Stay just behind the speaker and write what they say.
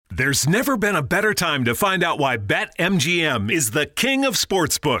There's never been a better time to find out why BetMGM is the king of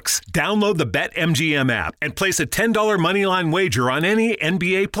sportsbooks. Download the BetMGM app and place a $10 moneyline wager on any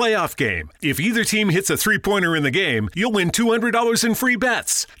NBA playoff game. If either team hits a three-pointer in the game, you'll win $200 in free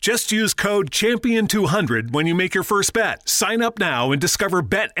bets. Just use code CHAMPION200 when you make your first bet. Sign up now and discover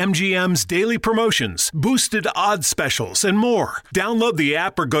BetMGM's daily promotions, boosted odds specials, and more. Download the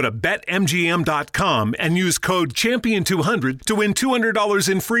app or go to BetMGM.com and use code CHAMPION200 to win $200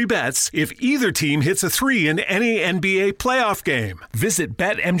 in free bets if either team hits a three in any NBA playoff game. Visit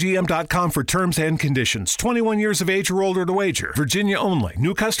BetMGM.com for terms and conditions. 21 years of age or older to wager. Virginia only.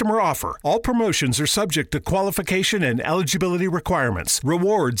 New customer offer. All promotions are subject to qualification and eligibility requirements.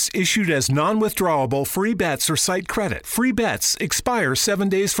 Rewards issued as non-withdrawable free bets or site credit. Free bets expire 7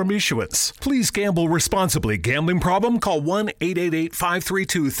 days from issuance. Please gamble responsibly. Gambling problem? Call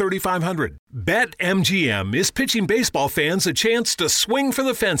 1-888-532-3500. BetMGM is pitching baseball fans a chance to swing for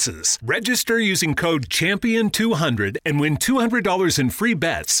the fences. Register using code CHAMPION200 and win $200 in free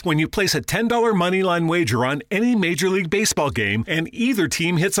bets when you place a $10 moneyline wager on any Major League Baseball game and either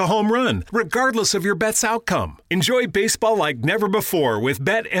team hits a home run, regardless of your bet's outcome. Enjoy baseball like never before with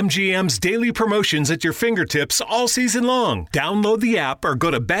BetMGM's daily promotions at your fingertips all season long. Download the app or go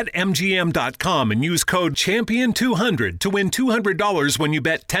to BetMGM.com and use code CHAMPION200 to win $200 when you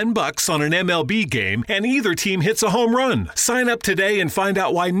bet $10 on an MLB game and either team hits a home run. Sign up today and find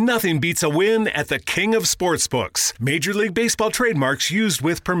out why nothing beats a win at the king of sportsbooks. Major League Baseball trademarks used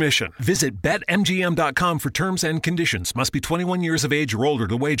with permission. Visit BetMGM.com for terms and conditions. Must be 21 years of age or older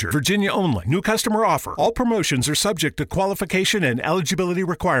to wager. Virginia only. New customer offer. All promotions are subject to qualification and eligibility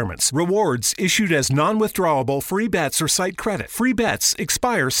requirements. Rewards issued as non-withdrawable free bets or site credit. Free bets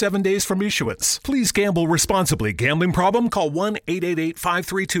expire 7 days from issuance. Please gamble responsibly. Gambling problem? Call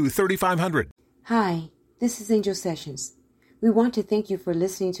 1-888-532-3500. Hi, this is Angel Sessions. We want to thank you for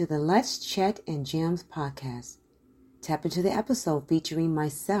listening to the Let's Chat and Jams podcast. Tap into the episode featuring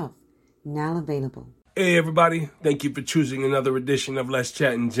myself, now available. Hey everybody, thank you for choosing another edition of Let's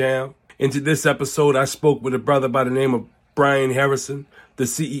Chat and Jam. Into this episode, I spoke with a brother by the name of Brian Harrison, the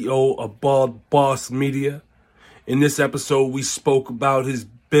CEO of Bald Boss Media. In this episode, we spoke about his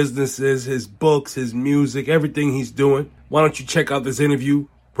businesses, his books, his music, everything he's doing. Why don't you check out this interview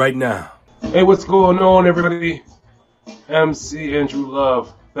right now? Hey, what's going on, everybody? MC Andrew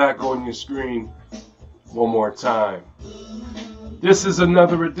Love back on your screen one more time. This is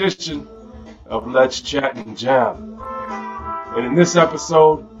another edition of Let's Chat and Jam. And in this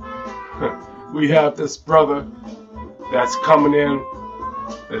episode, we have this brother that's coming in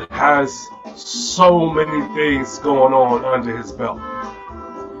that has so many things going on under his belt.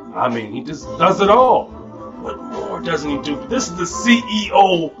 I mean, he just does it all. What more doesn't he do? This is the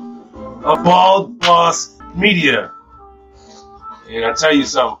CEO of Bald Boss Media. And I tell you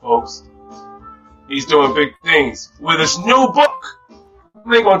something, folks. He's doing big things with his new book.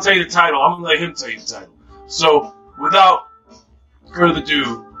 I ain't going to tell you the title. I'm going to let him tell you the title. So, without further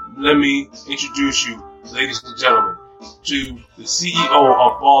ado, let me introduce you, ladies and gentlemen, to the CEO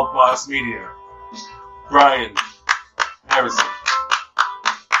of Bald Boss Media, Brian Harrison.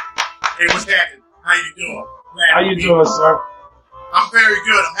 Hey, what's happening? How you doing? How you doing, sir? I'm very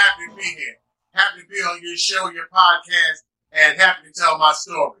good. I'm happy to be here. Happy to be on your show, your podcast, and happy to tell my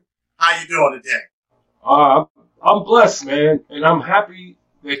story. How you doing today? I'm blessed, man, and I'm happy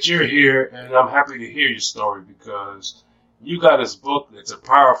that you're here, and I'm happy to hear your story because you got this book that's a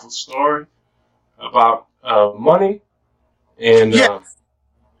powerful story about money, and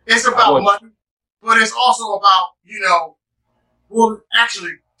it's about money, but it's also about, well,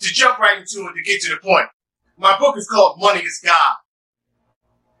 actually, to jump right into it, to get to the point, my book is called Money is God.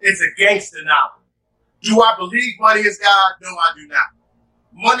 It's a gangster novel. Do I believe money is God? No, I do not.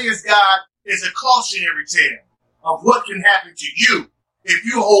 Money is God is a cautionary tale of what can happen to you if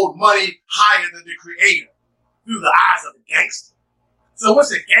you hold money higher than the creator through the eyes of a gangster. So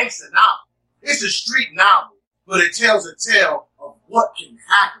what's a gangster novel? It's a street novel, but it tells a tale of what can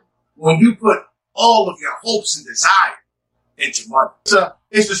happen when you put all of your hopes and desires into money. So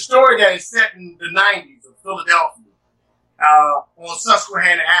it's a story that is set in the 90s of Philadelphia, on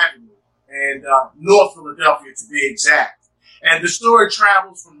Susquehanna Avenue and North Philadelphia to be exact. And the story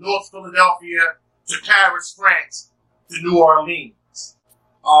travels from North Philadelphia to Paris, France, to New Orleans.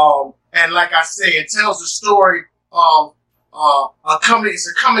 And like I say, it tells the story of it's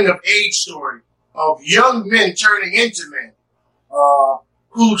a coming of age story of young men turning into men,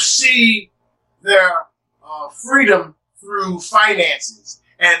 who see their freedom through finances.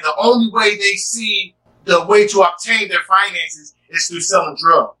 And the only way they see the way to obtain their finances is through selling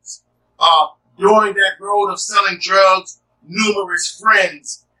drugs. During that road of selling drugs, numerous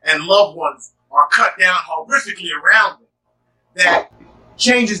friends and loved ones are cut down horrifically around them, that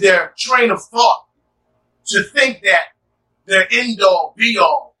changes their train of thought to think that their end-all,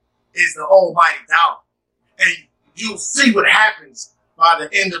 be-all is the almighty dollar. And you'll see what happens by the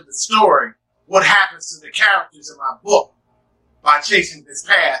end of the story, what happens to the characters in my book by chasing this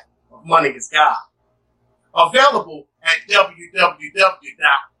path of money is God. Available at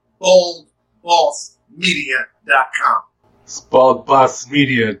www.boldbossmedia.com. It's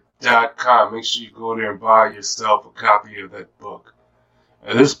boldbossmedia.com. Make sure you go there and buy yourself a copy of that book.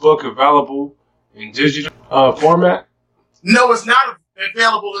 Is this book available in digital format? No, it's not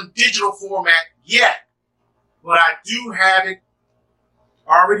available in digital format yet, but I do have it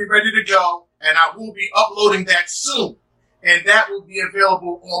already ready to go, and I will be uploading that soon. And that will be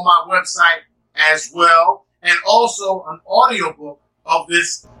available on my website as well. And also an audiobook of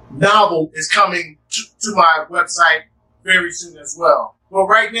this novel is coming to my website very soon as well. But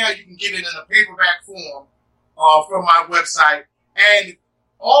right now you can get it in a paperback form from my website. And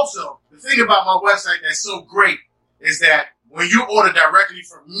also, the thing about my website that's so great is that when you order directly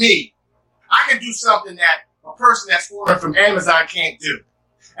from me, I can do something that a person that's ordering from Amazon can't do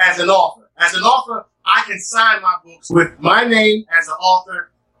as an author. As an author, I can sign my books with my name as an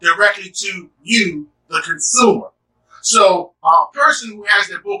author directly to you, the consumer. So a person who has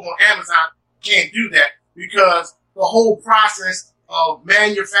their book on Amazon can't do that because the whole process of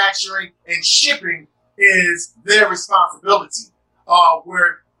manufacturing and shipping is their responsibility.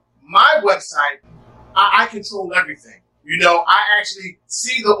 Where my website, I control everything. You know, I actually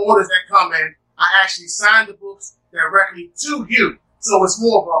see the orders that come in. I actually sign the books directly to you. So it's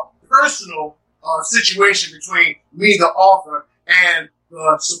more of a personal situation between me, the author, and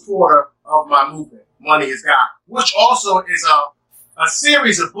the supporter of my movement, Money is God, which also is a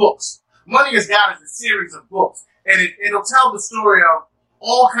series of books. Money is God is a series of books, and it'll tell the story of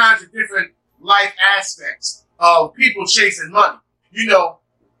all kinds of different life aspects of people chasing money. You know,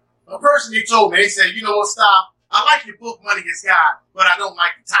 a person they told me, they said, you know what, stop. I like your book, Money is God, but I don't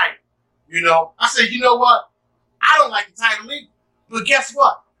like the title. You know, I said, you know what? I don't like the title either. But guess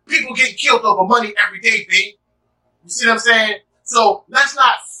what? People getting killed over money every day, B. You see what I'm saying? So let's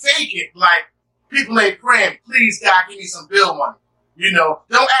not fake it like people ain't praying, please, God, give me some bill money. You know,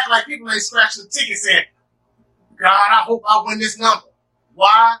 don't act like people ain't scratching the ticket saying, God, I hope I win this number.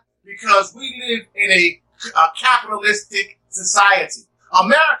 Why? Because we live in a capitalistic society.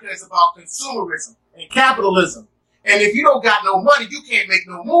 America is about consumerism and capitalism. And if you don't got no money, you can't make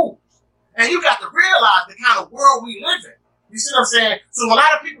no moves. And you got to realize the kind of world we live in. You see what I'm saying? So a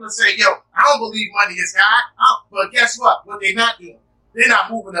lot of people will say, yo, I don't believe money is God. But guess what? What they're not doing. They're not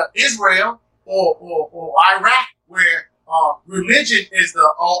moving to Israel or Iraq where religion is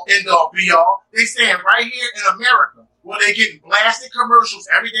the end-all be-all. They stand right here in America where they're getting blasted commercials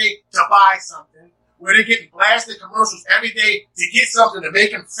every day to buy something, where they're getting blasted commercials every day to get something to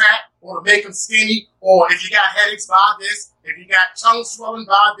make them fat or to make them skinny, or if you got headaches, buy this. If you got tongue swelling,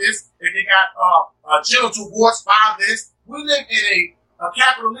 buy this. If you got genital warts, buy this. We live in a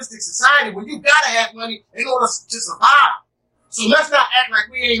capitalistic society where you gotta have money in order to survive. So let's not act like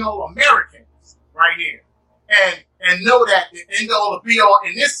we ain't all Americans right here. And know that the end all the be all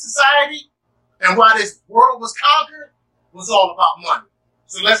in this society and why this world was conquered was all about money.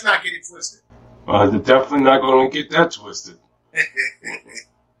 So let's not get it twisted. They're definitely not going to get that twisted.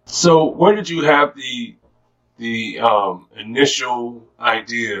 So where did you have the initial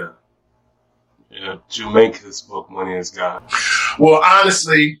idea to make this book, Money is God? Well,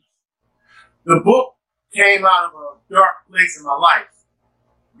 honestly, the book came out of a dark place in my life.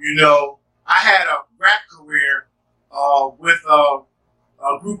 You know, I had a rap career with a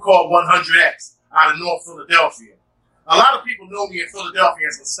group called 100X out of North Philadelphia. A lot of people know me in Philadelphia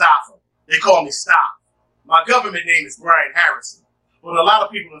as Mustafa. They call me Stop. My government name is Brian Harrison, but a lot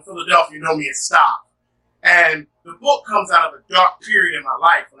of people in Philadelphia know me as Stop. And the book comes out of a dark period in my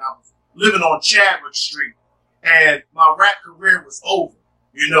life when I was living on Chadwick Street, and my rap career was over.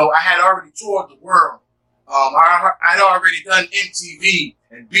 You know, I had already toured the world. I'd already done MTV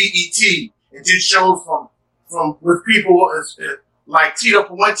and BET and did shows from with people like Tito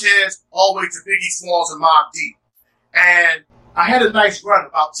Puentes all the way to Biggie Smalls and Mobb Deep. And I had a nice run,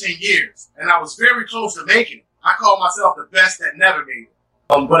 about 10 years, and I was very close to making it. I call myself the best that never made it.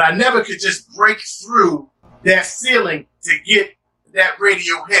 But I never could just break through that ceiling to get that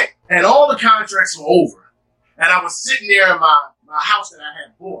radio hit. And all the contracts were over. And I was sitting there in my house that I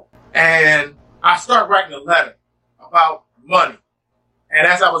had bought. And I started writing a letter about money. And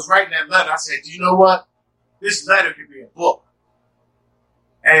as I was writing that letter, I said, do you know what? This letter could be a book.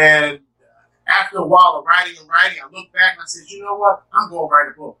 And after a while of writing, I looked back and I said, you know what? I'm going to write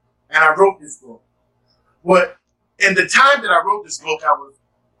a book. And I wrote this book. But in the time that I wrote this book, I was,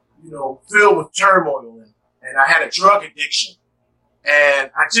 filled with turmoil and I had a drug addiction and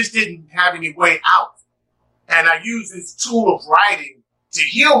I just didn't have any way out. And I used this tool of writing to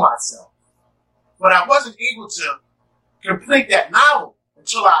heal myself. But I wasn't able to complete that novel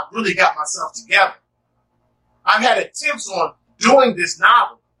until I really got myself together. I've had attempts on doing this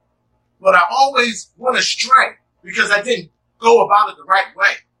novel, but I always went astray because I didn't go about it the right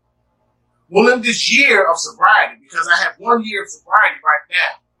way. Well, in this year of sobriety, because I have 1 year of sobriety right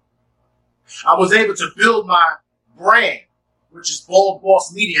now, I was able to build my brand, which is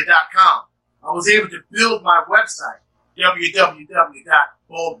boldbossmedia.com. I was able to build my website,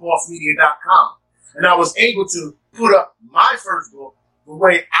 www.boldbossmedia.com. And I was able to put up my first book the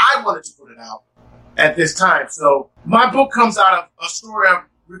way I wanted to put it out at this time. So my book comes out of a story of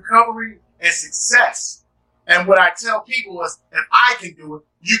recovery and success. And what I tell people is, if I can do it,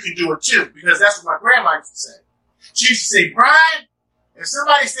 you can do it too. Because that's what my grandma used to say. She used to say, Brian, if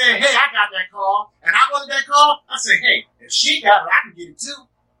somebody said, hey, I got that call, and I wanted that call, I say, hey, if she got it, I can get it too.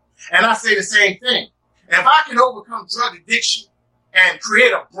 And I say the same thing. If I can overcome drug addiction and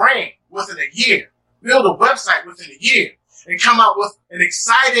create a brand within a year, build a website within a year, and come out with an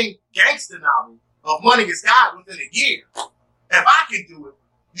exciting gangster novel of Money is God within a year, if I can do it,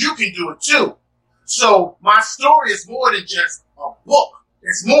 you can do it too. So my story is more than just a book.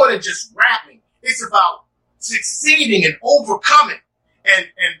 It's more than just rapping. It's about succeeding and overcoming and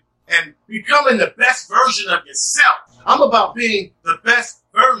becoming the best version of yourself. I'm about being the best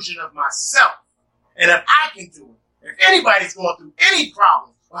version of myself. And if I can do it, if anybody's going through any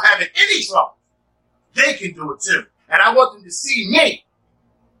problems or having any trouble, they can do it too. And I want them to see me.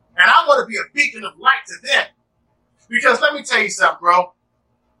 And I want to be a beacon of light to them. Because let me tell you something, bro.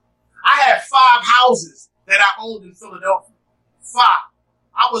 I had 5 houses that I owned in Philadelphia. 5.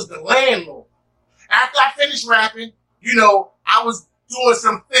 I was the landlord. After I finished rapping, I was doing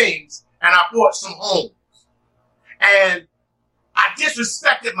some things and I bought some homes. And I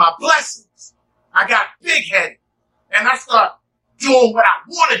disrespected my blessings. I got big-headed. And I started doing what I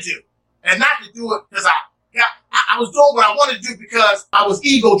want to do. And not to do it because I was doing what I wanted to do because I was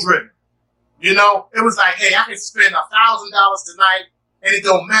ego-driven. It was like, hey, I can spend $1,000 tonight and it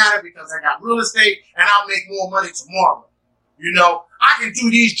don't matter because I got real estate and I'll make more money tomorrow. I can do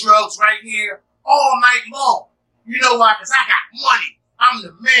these drugs right here all night long. You know why? Because I got money. I'm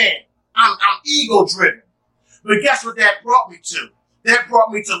the man. I'm ego-driven. But guess what that brought me to? That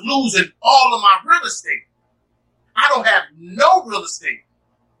brought me to losing all of my real estate. I don't have no real estate.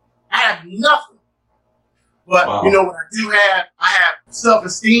 I have nothing. But Wow. You know what I do have? I have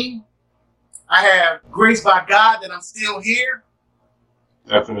self-esteem. I have grace by God that I'm still here.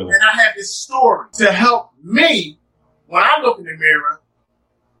 Definitely. And I have this story to help me when I look in the mirror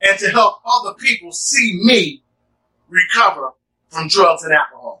and to help other people see me recover from drugs and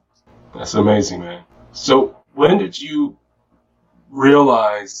alcohol. That's amazing, man. So when did you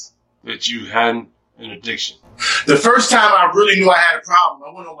realize that you had an addiction? The first time I really knew I had a problem,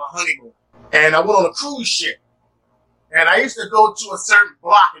 I went on my honeymoon. And I went on a cruise ship. And I used to go to a certain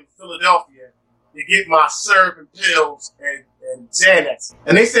block in Philadelphia to get my Servant pills and Xanax.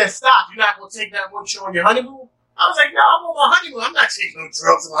 And they said, stop, you're not going to take that with you on your honeymoon? I was like, no, I'm on my honeymoon. I'm not taking no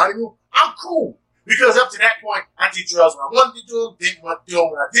drugs on my honeymoon. I'm cool. Because up to that point, I did drugs when I wanted to do them, didn't want to do them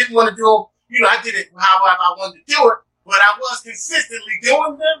when I didn't want to do them. I did it however I wanted to do it, but I was consistently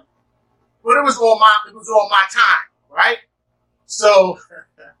doing them. But it was on my time, right? So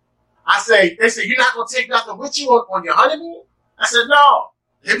they said, you're not going to take nothing with you on your honeymoon? I said, no.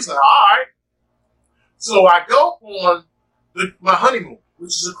 He was like, all right. So I go on my honeymoon, which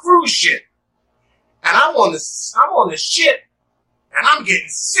is a cruise ship. And I'm on the ship and I'm getting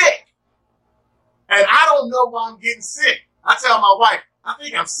sick. And I don't know why I'm getting sick. I tell my wife, I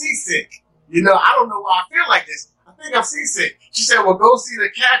think I'm seasick. I don't know why I feel like this. I think I'm seasick. She said, well, go see the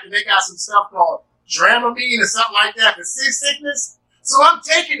captain. They got some stuff called Dramamine or something like that for seasickness. So I'm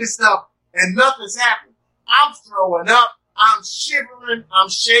taking this stuff and nothing's happening. I'm throwing up. I'm shivering. I'm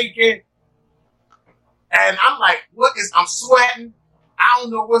shaking. And I'm like, I'm sweating. I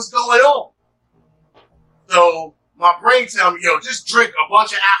don't know what's going on. So my brain tells me, just drink a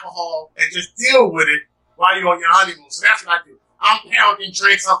bunch of alcohol and just deal with it while you're on your honeymoon. So that's what I do. I'm pounding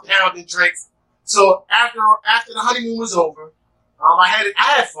drinks. So after the honeymoon was over, I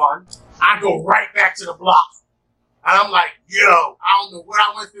had fun. I go right back to the block. And I'm like, I don't know what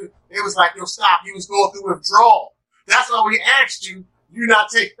I went through. It was like, stop. He was going through withdrawal. That's why we asked you,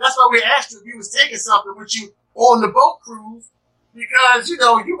 that's why we asked you if you was taking something with you on the boat cruise. because, you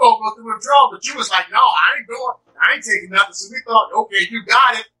know, you gonna go through withdrawal, but you was like, no, I ain't taking nothing. So we thought, okay, you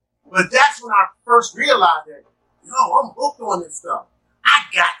got it. But that's when I first realized that, yo, I'm hooked on this stuff. I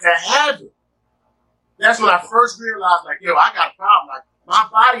got to have it. That's when I first realized, like, yo, I got a problem. Like, my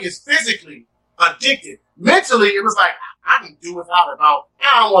body is physically addicted. Mentally, it was like, I can do without it. I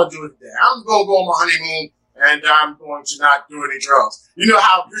don't want to do it today. I'm going to go on my honeymoon, and I'm going to not do any drugs. You know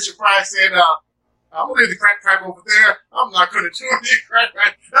how Richard Pryor said, I'm going to leave the crack pipe over there. I'm not going to do any crack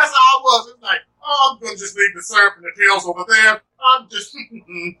pipe. That's how I was. It's like, oh, I'm going to just leave the syrup and the pills over there. I'm just going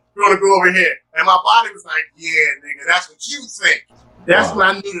to go over here. And my body was like, yeah, nigga, that's what you think. That's when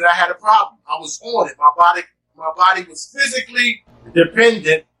I knew that I had a problem. I was on it. My body was physically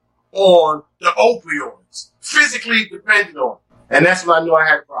dependent on the opioids. Physically dependent on it. And that's when I knew I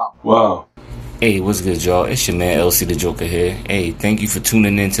had a problem. Wow. Hey, what's good, y'all? It's your man, LC the Joker here. Hey, thank you for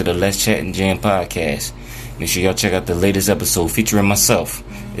tuning in to the Let's Chat and Jam podcast. Make sure y'all check out the latest episode featuring myself.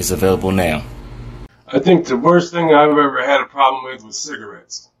 It's available now. I think the worst thing I've ever had a problem with was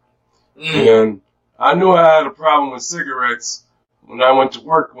cigarettes. And I knew I had a problem with cigarettes when I went to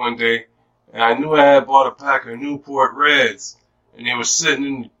work one day, and I knew I had bought a pack of Newport Reds, and they were sitting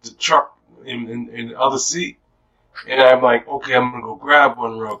in the truck in the other seat. And I'm like, okay, I'm going to go grab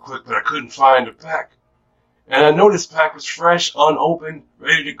one real quick, but I couldn't find a pack. And I noticed the pack was fresh, unopened,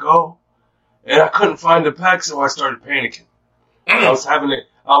 ready to go. And I couldn't find the pack, so I started panicking. I was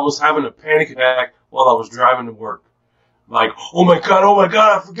having a panic attack while I was driving to work. Like, oh my God,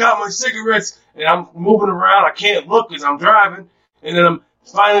 I forgot my cigarettes. And I'm moving around. I can't look because I'm driving. And then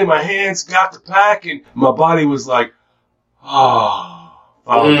finally my hands got the pack, and my body was like, found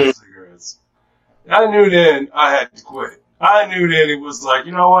the cigarettes. I knew then I had to quit. I knew then it was like,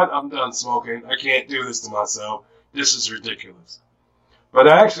 you know what? I'm done smoking. I can't do this to myself. This is ridiculous. But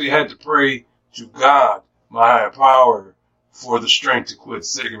I actually had to pray to God, my higher power, for the strength to quit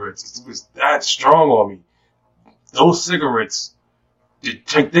cigarettes. It was that strong on me. Those cigarettes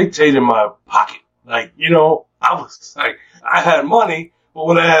dictated my pocket. Like, you know, I was like, I had money, but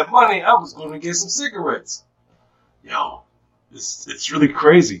when I had money, I was going to get some cigarettes. Yo, it's really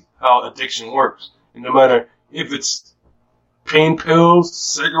crazy how addiction works. And no matter if it's pain pills,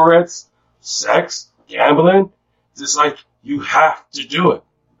 cigarettes, sex, gambling, it's like you have to do it.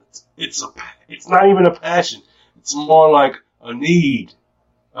 It's not even a passion. It's more like a need,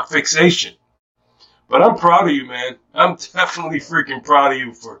 a fixation. But I'm proud of you, man. I'm definitely freaking proud of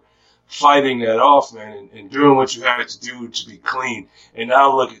you for fighting that off, man, and doing what you had to do to be clean. And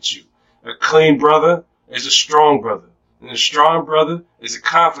now look at you. A clean brother is a strong brother. And a strong brother is a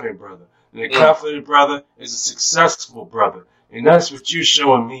confident brother. And a confident brother is a successful brother. And that's what you're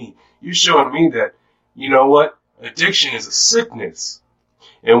showing me. You're showing me that, you know what? Addiction is a sickness.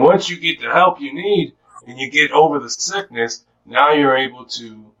 And once you get the help you need and you get over the sickness, now you're able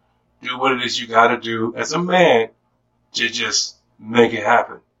to do what it is you got to do as a man to just make it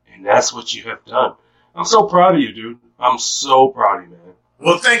happen. And that's what you have done. I'm so proud of you, dude. I'm so proud of you, man.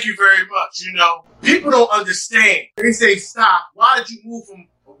 Well, thank you very much. You know, people don't understand. They say, stop. Why did you move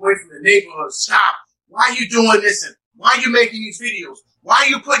away from the neighborhood? Stop. Why are you doing this? And why are you making these videos? Why are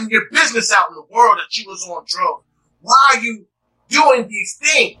you putting your business out in the world that you was on drugs? Why are you doing these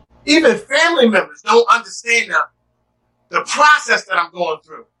things? Even family members don't understand the process that I'm going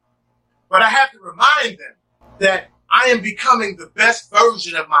through. But I have to remind them that I am becoming the best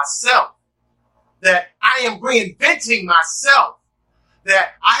version of myself, that I am reinventing myself,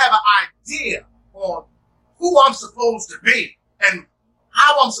 that I have an idea on who I'm supposed to be and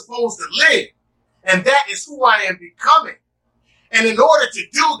how I'm supposed to live. And that is who I am becoming. And in order to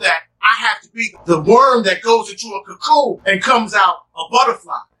do that, I have to be the worm that goes into a cocoon and comes out a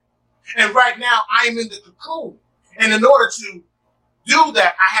butterfly. And right now I am in the cocoon. And in order to do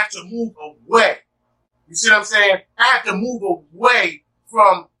that, I have to move away. You see what I'm saying? I have to move away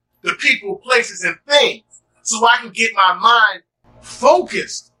from the people, places, and things so I can get my mind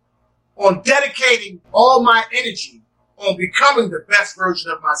focused on dedicating all my energy on becoming the best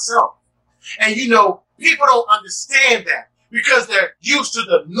version of myself. And you know, people don't understand that because they're used to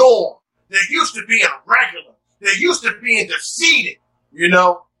the norm. They're used to being regular. They're used to being defeated, you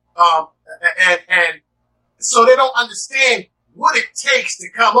know? And so they don't understand what it takes to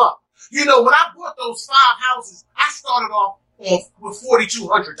come up. You know, when I bought those 5 houses, I started off with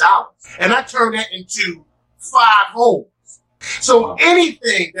 $4,200 and I turned that into 5 homes. So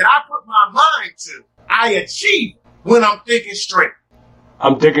anything that I put my mind to, I achieve when I'm thinking straight.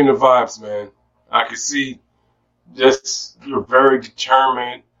 I'm digging the vibes, man. I can see just you're very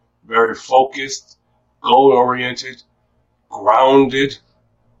determined, very focused, goal-oriented, grounded,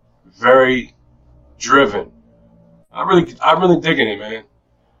 very driven. I'm really digging it, man.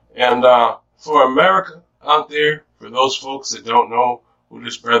 And for America out there, for those folks that don't know who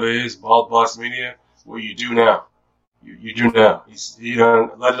this brother is, Bald Boss Media, well, you do now. You do now. He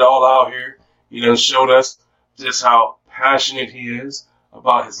done let it all out here. He done showed us just how passionate he is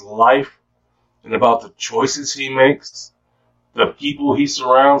about his life and about the choices he makes, the people he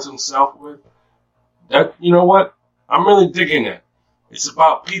surrounds himself with. That, you know what? I'm really digging that. It's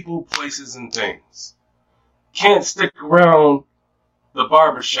about people, places, and things. Can't stick around the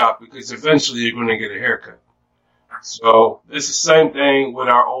barbershop because eventually you're going to get a haircut. So it's the same thing with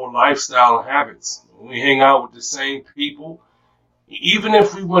our old lifestyle and habits. We hang out with the same people, even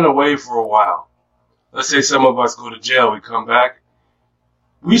if we went away for a while. Let's say some of us go to jail, we come back.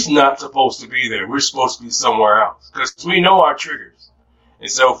 We're not supposed to be there. We're supposed to be somewhere else because we know our triggers. And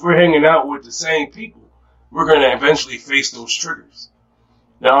so if we're hanging out with the same people, we're going to eventually face those triggers.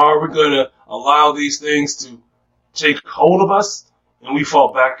 Now, are we going to allow these things to take hold of us and we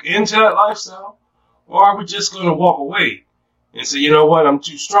fall back into that lifestyle? Or are we just going to walk away and say, you know what, I'm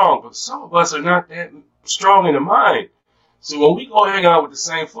too strong? But some of us are not that strong in the mind. So when we go hang out with the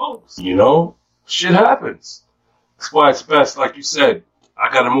same folks, you know, shit happens. That's why it's best, like you said,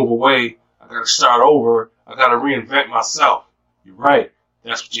 I got to move away. I got to start over. I got to reinvent myself. You're right.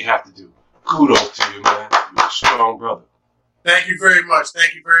 That's what you have to do. Kudos to you, man. You're a strong brother. Thank you very much.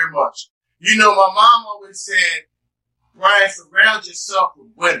 Thank you very much. You know, my mom always said, Brian, surround yourself with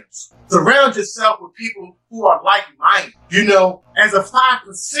winners. Surround yourself with people who are like-minded. You know, as a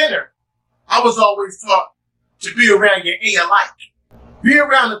 5%er, I was always taught to be around your A alike. Be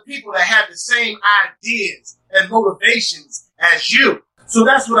around the people that have the same ideas and motivations as you. So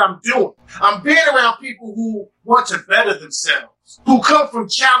that's what I'm doing. I'm being around people who want to better themselves, who come from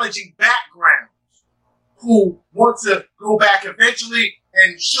challenging backgrounds, who want to go back eventually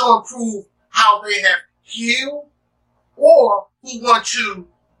and show and prove how they have healed, or who want to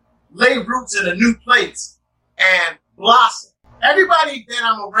lay roots in a new place and blossom. Everybody that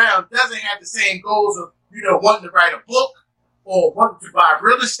I'm around doesn't have the same goals of, you know, wanting to write a book or wanting to buy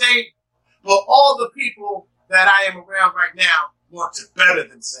real estate, but all the people that I am around right now want to better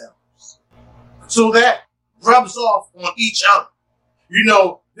themselves. So that rubs off on each other. You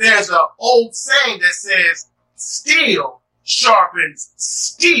know, there's an old saying that says, steel sharpens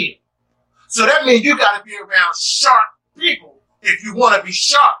steel. So that means you got to be around sharp people if you want to be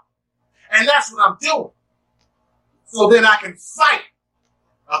sharp. And that's what I'm doing. So then I can fight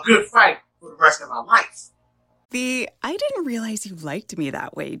a good fight for the rest of my life. The I didn't realize you liked me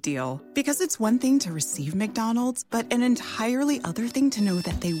that way deal. Because it's one thing to receive McDonald's, but an entirely other thing to know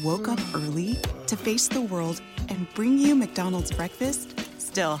that they woke up early to face the world and bring you McDonald's breakfast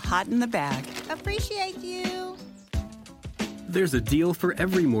still hot in the bag. Appreciate you. There's a deal for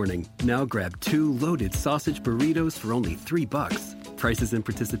every morning. Now grab 2 loaded sausage burritos for only $3. Prices and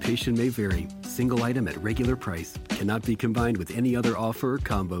participation may vary. Single item at regular price. Cannot be combined with any other offer or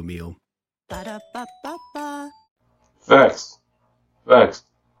combo meal. Ba-da-ba-ba-ba. Facts. I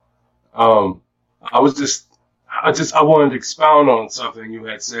wanted to expound on something you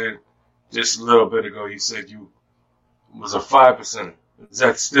had said just a little bit ago. You said you was a 5%. Is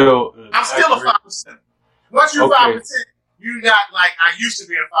that still? I'm still a 5%. Once you're 5%, you're not like I used to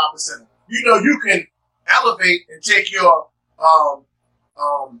be a 5%. You know, you can elevate and take your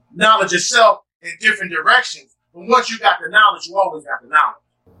knowledge yourself in different directions. But once you got the knowledge, you always got the knowledge.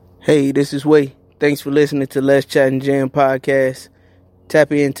 Hey, this is Way. Thanks for listening to Let's Chat and Jam podcast.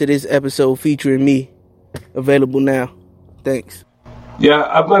 Tap into this episode featuring me. Available now. Thanks. Yeah,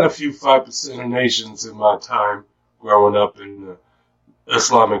 I've met a few 5% nations in my time growing up in the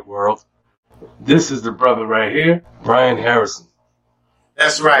Islamic world. This is the brother right here, Brian Harrison.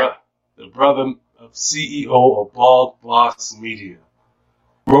 That's right. The brother of CEO of Bald Boss Media.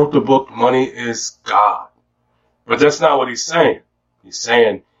 Wrote the book, Money is God. But that's not what he's saying. He's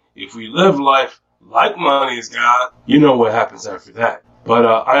saying, if we live life like money is God, you know what happens after that. But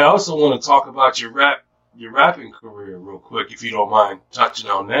I also want to talk about your rapping career real quick, if you don't mind touching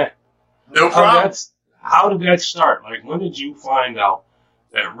on that. No problem. How did that start? Like, when did you find out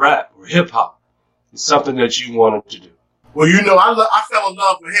that rap or hip-hop is something that you wanted to do? Well, you know, I fell in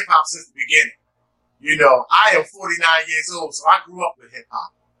love with hip-hop since the beginning. You know, I am 49 years old, so I grew up with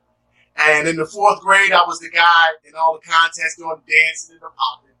hip-hop. And in the 4th grade, I was the guy in all the contests doing the dancing and the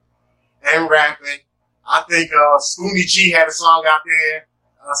popping and rapping. I think Spoonie G had a song out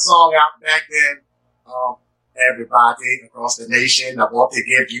back then. Everybody across the nation, I want to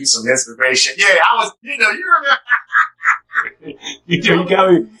give you some inspiration. Yeah, I was, you remember. you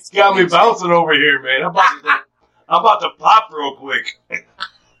got me bouncing over here, man. I'm about to pop real quick.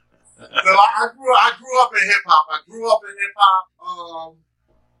 I grew up in hip hop.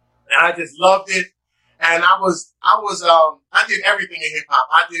 And I just loved it. And I did everything in hip hop.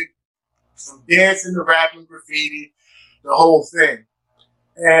 I did from dancing to rapping, graffiti, the whole thing.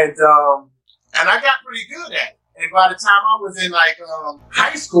 And I got pretty good at it. And by the time I was in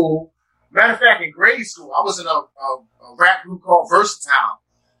high school, matter of fact, in grade school, I was in a rap group called Versatile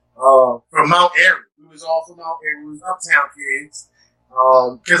from Mount Airy. We was all from Mount Airy. We was uptown kids.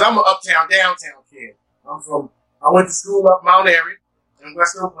 Because I'm an uptown, downtown kid. I went to school up Mount Airy in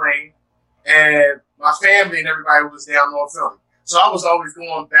Western Plain, and my family and everybody was down North Philly. So I was always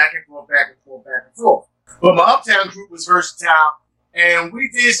going back and forth. But my uptown group was Versatile, and we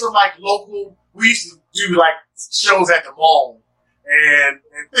did some local. We used to do shows at the mall and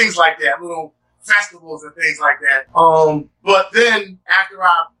things like that, little festivals and things like that. But then after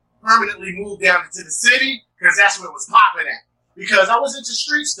I permanently moved down into the city, because that's where it was popping at, because I was into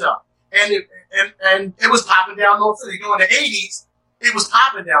street stuff, and it was popping down North Philly. During the 80s, it was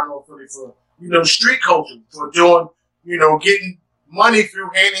popping down North Philly for street culture, for doing getting money through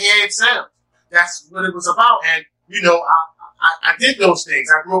hand-to-hand sound. That's what it was about. And I did those things.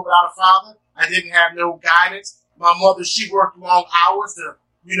 I grew up without a father. I didn't have no guidance. My mother, she worked long hours to,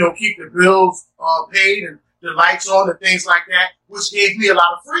 keep the bills paid and the lights on and things like that, which gave me a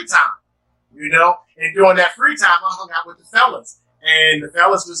lot of free time, And during that free time, I hung out with the fellas. And the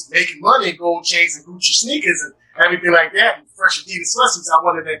fellas was making money, gold chains and Gucci sneakers and everything like that. And fresh Adidas sweatsuits, I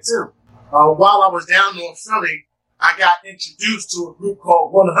wanted that too. While I was down North Philly, I got introduced to a group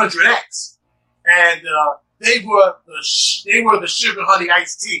called 100X. And they were the Sugar Honey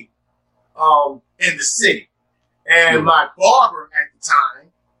Iced Tea in the city. And my barber at the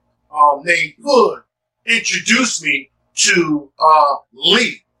time, named Hood, introduced me to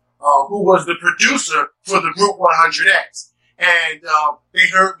Lee, who was the producer for the group 100X. And they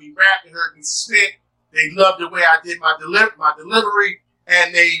heard me rap, they heard me spit, they loved the way I did my delivery,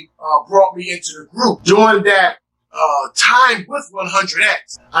 and they brought me into the group. During that time with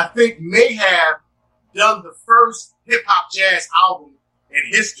 100X, I think may have done the first hip-hop jazz album in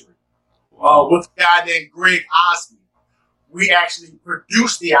history with a guy named Greg Osby. We actually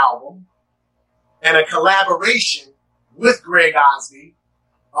produced the album in a collaboration with Greg Osby,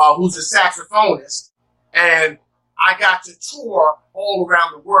 who's a saxophonist, and I got to tour all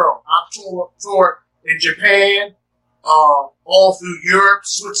around the world. I toured in Japan, all through Europe,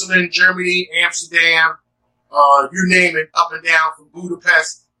 Switzerland, Germany, Amsterdam, you name it, up and down from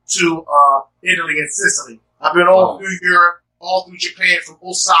Budapest to Italy and Sicily. I've been all through Europe, all through Japan, from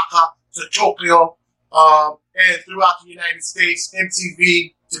Osaka to Tokyo, and throughout the United States,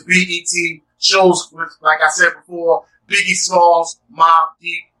 MTV to BET, shows with, like I said before, Biggie Smalls, Mobb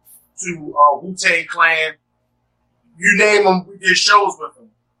Deep, to Wu-Tang Clan. You name them, we did shows with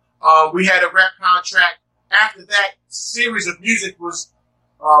them. We had a rap contract. After that series of music was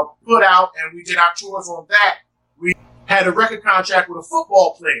put out and we did our tours on that, we had a record contract with a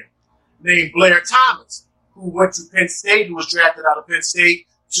football player named Blair Thomas, who went to Penn State, who was drafted out of Penn State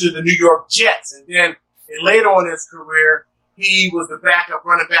to the New York Jets. And then later on in his career, he was the backup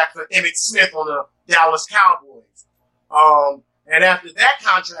running back for Emmitt Smith on the Dallas Cowboys. And after that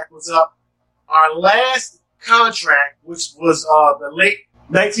contract was up, our last contract, which was the late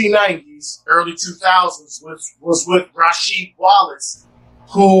 1990s, early 2000s, was with Rasheed Wallace,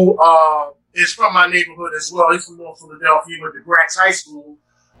 who is from my neighborhood as well. He's from North Philadelphia, went to Gratz High School,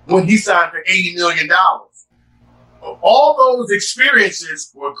 when he signed for $80 million. All those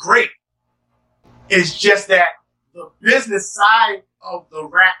experiences were great. It's just that the business side of the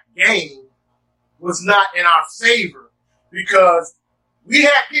rap game was not in our favor because we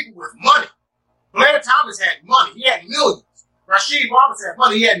had people with money. Blair Thomas had money. He had millions. Rasheed Wallace had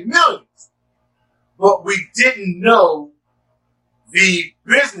money. He had millions. But we didn't know the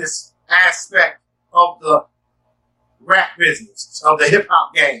business aspect of the rap business, of the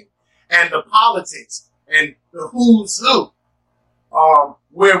hip-hop game, and the politics, and the who's who,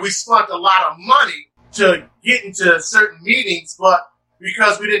 where we spent a lot of money to get into certain meetings, but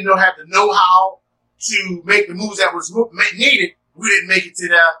because we didn't have the know-how to make the moves that was needed, we didn't make it to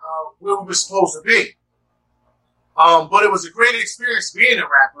that where we were supposed to be. But it was a great experience being a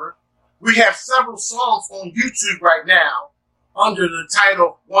rapper. We have several songs on YouTube right now under the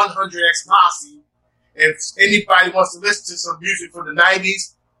title 100X Posse. If anybody wants to listen to some music from the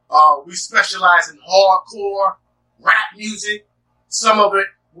 90s, we specialize in hardcore rap music. Some of it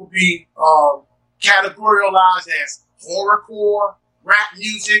will be categorized as horrorcore rap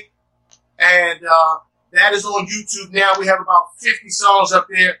music. And that is on YouTube now. We have about 50 songs up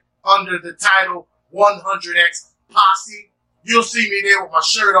there under the title 100X Posse. you'll see me there with my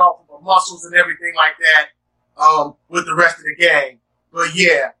shirt off, with my muscles and everything like that, with the rest of the gang. But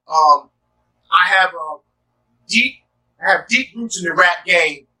yeah, I have deep roots in the rap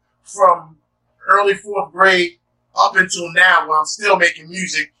game from early 4th grade up until now, where I'm still making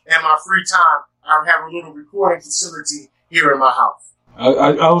music, and my free time, I have a little recording facility here in my house.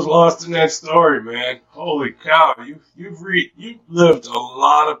 I was lost in that story, man. Holy cow! You've lived a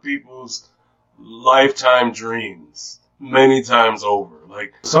lot of people's lifetime dreams many times over.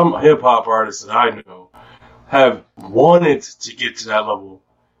 Like some hip hop artists that I know have wanted to get to that level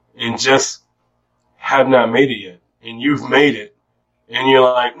and just have not made it yet. And you've made it, and you're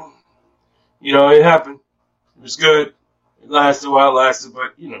like, it happened. It was good. It lasted while it lasted,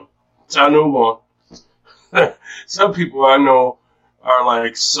 but time to move on. Some people I know are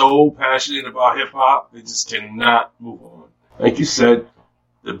like so passionate about hip hop, they just cannot move on. Like you said,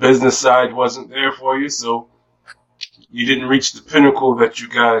 the business side wasn't there for you, so you didn't reach the pinnacle that you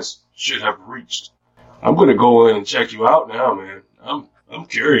guys should have reached. I'm gonna go in and check you out now, man. I'm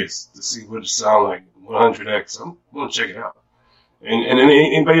curious to see what it sounds like. 100X. I'm gonna check it out. And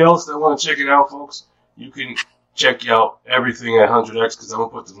anybody else that want to check it out, folks, you can check out everything at 100X because I'm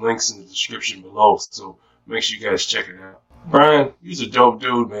gonna put the links in the description below. So make sure you guys check it out. Brian, you're a dope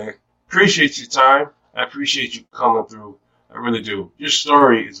dude, man. Appreciate your time. I appreciate you coming through. I really do. Your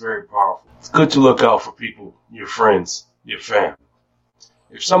story is very powerful. It's good to look out for people, your friends, your family.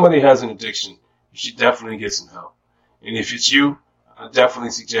 If somebody has an addiction, you should definitely get some help. And if it's you, I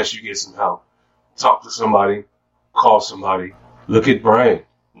definitely suggest you get some help. Talk to somebody, call somebody. Look at Brian.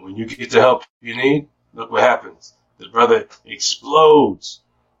 When you get the help you need, look what happens. The brother explodes.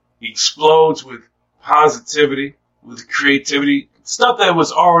 He explodes with positivity, with creativity, stuff that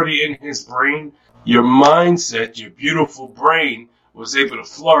was already in his brain. Your mindset, your beautiful brain was able to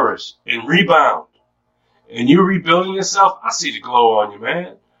flourish and rebound. And you're rebuilding yourself. I see the glow on you,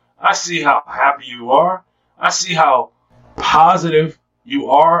 man. I see how happy you are. I see how positive you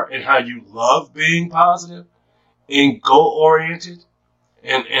are and how you love being positive and goal-oriented.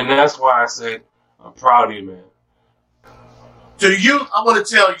 And that's why I said I'm proud of you, man. To the youth, I want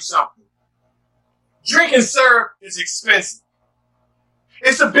to tell you something. Drinking syrup is expensive.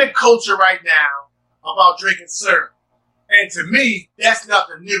 It's a big culture right now about drinking syrup. And to me, that's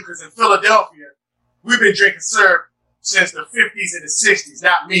nothing new because in Philadelphia, we've been drinking syrup since the 50s and the 60s.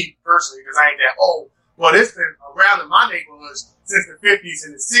 Not me personally because I ain't that old. But it's been around in my neighborhoods since the 50s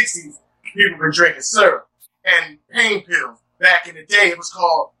and the 60s. People have been drinking syrup and pain pills. Back in the day, it was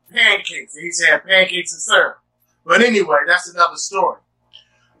called pancakes. They used to have pancakes and syrup. But anyway, that's another story.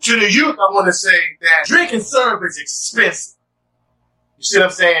 To the youth, I want to say that drinking syrup is expensive. You see what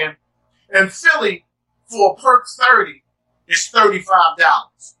I'm saying? In Philly, for a perk 30, it's $35.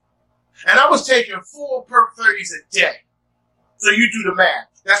 And I was taking 4 perk 30s a day. So you do the math.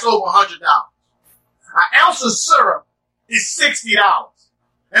 That's over $100. An ounce of syrup is $60.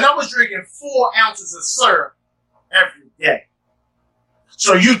 And I was drinking 4 ounces of syrup every day.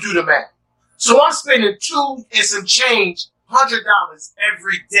 So you do the math. So I'm spending $2 and some change, $100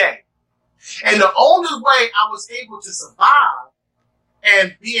 every day. And the only way I was able to survive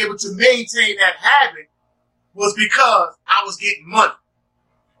and be able to maintain that habit was because I was getting money.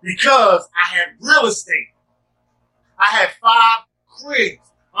 Because I had real estate. I had 5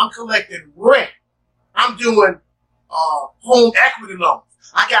 cribs. I'm collecting rent. I'm doing home equity loans.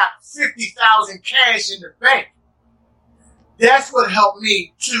 I got $50,000 cash in the bank. That's what helped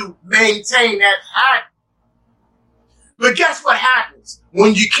me to maintain that habit. But guess what happens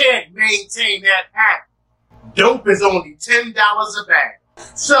when you can't maintain that habit? Dope is only $10 a bag.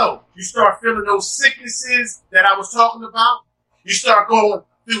 So you start feeling those sicknesses that I was talking about. You start going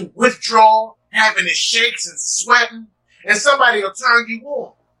through withdrawal, having the shakes and sweating, and somebody will turn you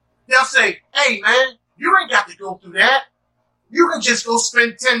on. They'll say, hey man, you ain't got to go through that. You can just go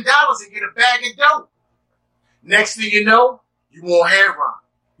spend $10 and get a bag of dope. Next thing you know, you want heroin.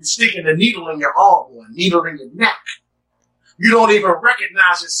 You're sticking a needle in your arm or a needle in your neck. You don't even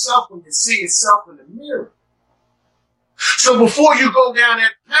recognize yourself when you see yourself in the mirror. So before you go down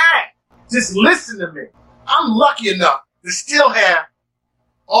that path, just listen to me. I'm lucky enough to still have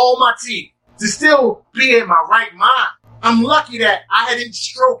all my teeth, to still be in my right mind. I'm lucky that I didn't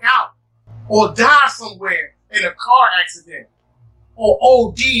stroke out or die somewhere in a car accident or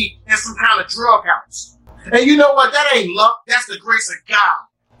OD in some kind of drug house. And you know what? That ain't luck. That's the grace of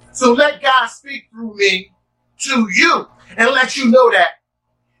God. So let God speak through me to you and let you know that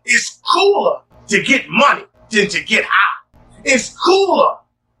it's cooler to get money than to get high. It's cooler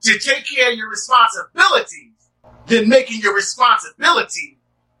to take care of your responsibilities than making your responsibility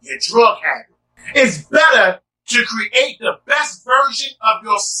your drug habit. It's better to create the best version of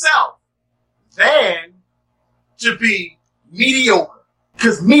yourself than to be mediocre.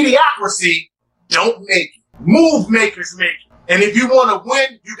 Because mediocrity don't make it. Move makers make it. And if you want to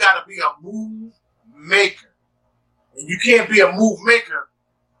win, you got to be a move maker. And you can't be a move maker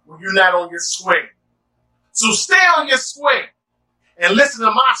when you're not on your swing. So stay on your swing and listen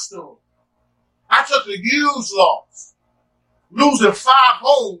to my story. I took a huge loss. Losing 5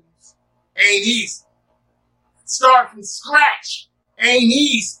 homes ain't easy. Starting from scratch ain't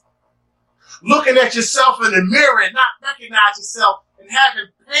easy. Looking at yourself in the mirror and not recognize yourself and having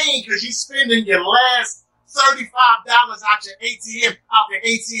pain because you're spending your last $35 out your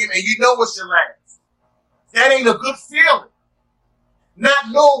ATM, and you know it's your last. That ain't a good feeling. Not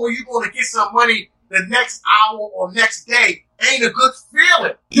knowing where you're going to get some money the next hour or next day ain't a good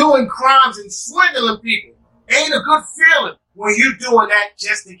feeling. Doing crimes and swindling people ain't a good feeling when you're doing that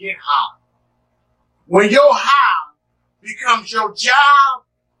just to get high. When your high becomes your job,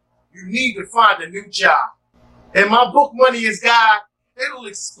 you need to find a new job. In my book, Money is God, it'll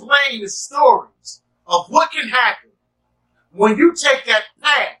explain the stories of what can happen when you take that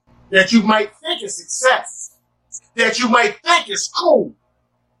path that you might think is success, that you might think is cool,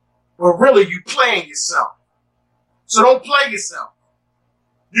 but really you playing yourself. So don't play yourself.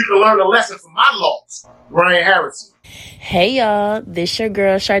 You can learn a lesson from my loss. Brian Harrison. Hey y'all, this your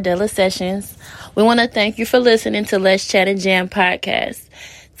girl Shardella Sessions. We want to thank you for listening to Let's Chat and Jam podcast.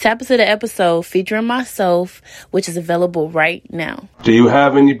 Tap into the episode featuring myself, which is available right now. Do you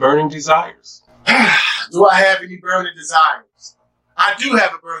have any burning desires? Do I have any burning desires? I do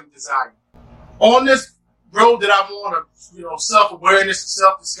have a burning desire. On this road that I'm on of, self-awareness and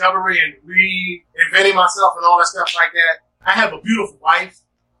self-discovery and reinventing myself and all that stuff like that, I have a beautiful wife.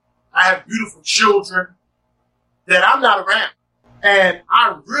 I have beautiful children that I'm not around. And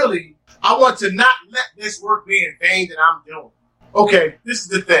I want to not let this work be in vain that I'm doing. Okay, this is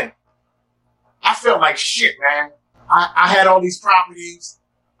the thing. I felt like shit, man. I had all these properties.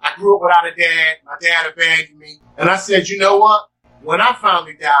 I grew up without a dad. My dad abandoned me. And I said, you know what? When I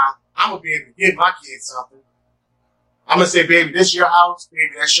finally die, I'm going to be able to give my kids something. I'm going to say, baby, this your house.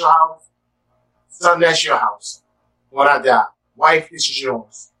 Baby, that's your house. Son, that's your house. When I die. Wife, this is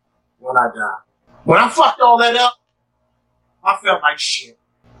yours. When I die. When I fucked all that up, I felt like shit.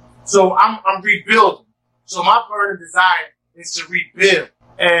 So I'm rebuilding. So my burning desire is to rebuild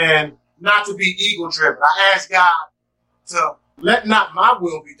and not to be ego-driven. I ask God to let not my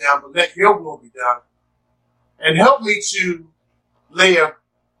will be done, but let your will be done. And help me to lay a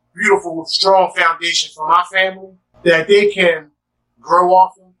beautiful, strong foundation for my family that they can grow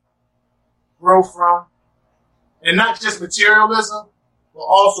off of, grow from. And not just materialism, but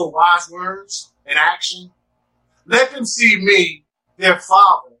also wise words and action. Let them see me, their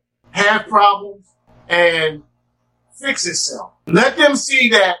father, have problems and fix itself. Let them see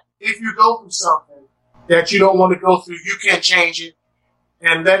that if you go through something that you don't want to go through, you can change it,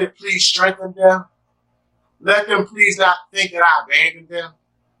 and let it please strengthen them. Let them please not think that I abandoned them.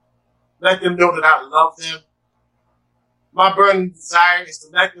 Let them know that I love them. My burning desire is to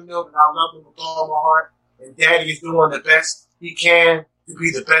let them know that I love them with all my heart, and Daddy is doing the best he can to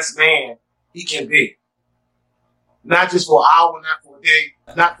be the best man he can be. Not just for an hour, not for a day,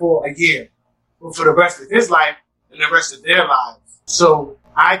 not for a year, but for the rest of his life and the rest of their lives. So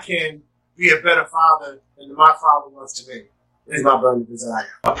I can be a better father than my father was to me. Is my burning desire.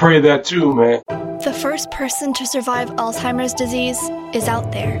 I pray that too, man. The first person to survive Alzheimer's disease is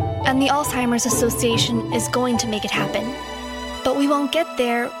out there, and the Alzheimer's Association is going to make it happen. But we won't get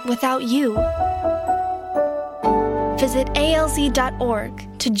there without you. Visit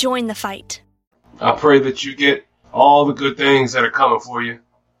alz.org to join the fight. I pray that you get all the good things that are coming for you,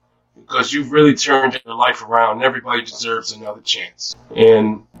 because you've really turned your life around, and everybody deserves another chance.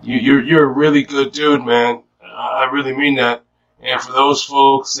 And you're a really good dude, man. I really mean that. And for those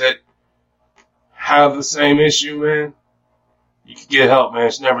folks that have the same issue, man, you can get help, man.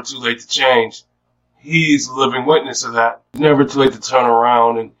 It's never too late to change. He's a living witness of that. It's never too late to turn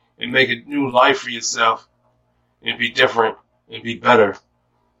around and make a new life for yourself and be different and be better.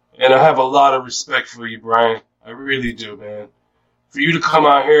 And I have a lot of respect for you, Brian. I really do, man. For you to come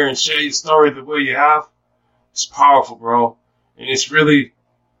out here and share your story the way you have, it's powerful, bro. And it's really,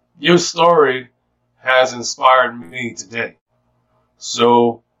 your story has inspired me today.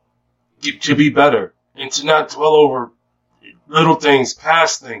 So, to be better and to not dwell over little things,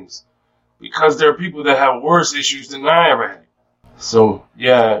 past things, because there are people that have worse issues than I ever had. So,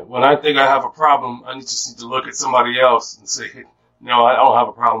 yeah, when I think I have a problem, I just need to look at somebody else and say, no, I don't have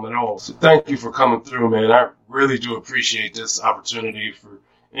a problem at all. So thank you for coming through, man. I really do appreciate this opportunity for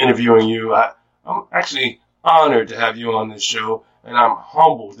interviewing you. I'm actually honored to have you on this show, and I'm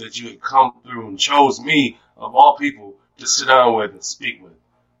humbled that you had come through and chose me, of all people, to sit down with and speak with.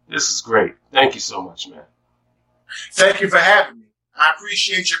 This is great. Thank you so much, man. Thank you for having me. I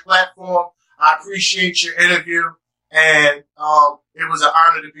appreciate your platform. I appreciate your interview, and it was an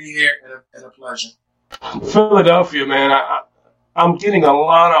honor to be here and a pleasure. Philadelphia, man, I'm getting a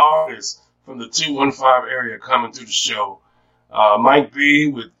lot of artists from the 215 area coming through the show. Mike B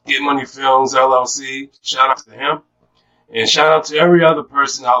with Get Money Films, LLC. Shout out to him. And shout out to every other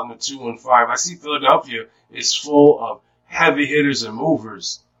person out in the 215. I see Philadelphia is full of heavy hitters and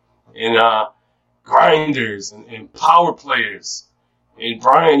movers and grinders and power players. And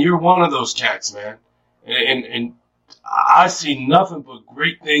Brian, you're one of those cats, man. And I see nothing but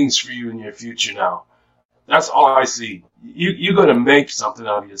great things for you in your future now. That's all I see. You're going to make something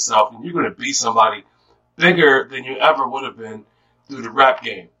out of yourself, and you're going to be somebody bigger than you ever would have been through the rap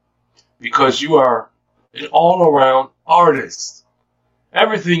game, because you are an all-around artist.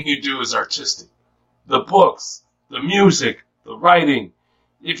 Everything you do is artistic. The books, the music, the writing.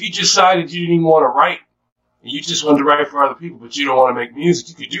 If you decided you didn't want to write, and you just wanted to write for other people, but you don't want to make music,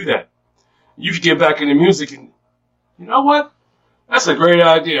 you could do that. You could get back into music, and you know what? That's a great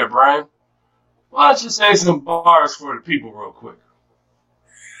idea, Brian. Why don't you say some bars for the people real quick?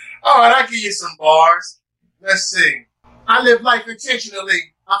 All right, I'll give you some bars. Let's see. I live life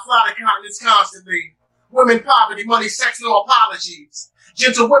intentionally. I fly the continents constantly. Women, poverty, money, sex, no apologies.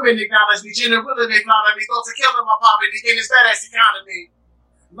 Gentle women acknowledge me. Generally, they flatter me. Go to killing my poverty in this badass economy.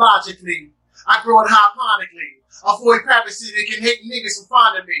 Logically, I grow it hydroponically. Avoid privacy that can hate niggas from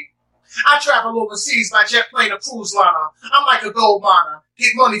finding me. I travel overseas by jet plane or cruise liner. I'm like a gold miner.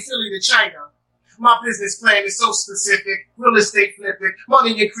 Get money Philly to China. My business plan is so specific. Real estate flipping.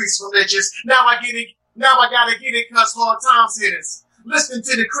 Money increase religious. Now I get it. Now I gotta get it cause hard times hit us. Listen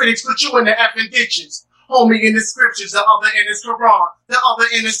to the critics, put you in the effing ditches. Homie in the scriptures, the other in his Quran, the other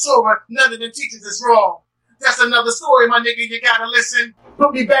in his Surah. None of them teachings is wrong. That's another story, my nigga, you gotta listen.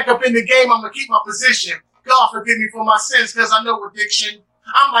 Put me back up in the game, I'ma keep my position. God forgive me for my sins, cause I know addiction.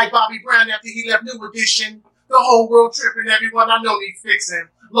 I'm like Bobby Brown after he left New Edition. The whole world tripping, everyone I know need fixing.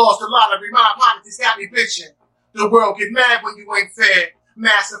 Lost a lottery, my politics got me bitching. The world get mad when you ain't fed.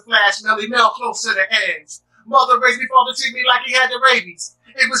 Massive flash, Melly Mel close to the edge. Mother raised me, father treated me like he had the rabies.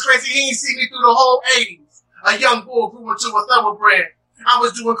 It was crazy, he ain't see me through the whole 80s. A young boy grew into a thoroughbred. I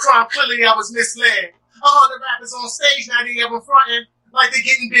was doing crime, clearly I was misled. 100 rappers on stage, now they ever fronting. Like they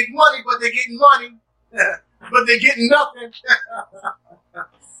getting big money, but they getting money. But they getting nothing.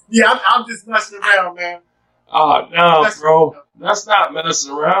 Yeah, I'm just messing around, man. Oh, no, bro. That's not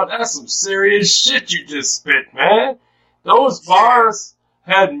messing around. That's some serious shit you just spit, man. Those bars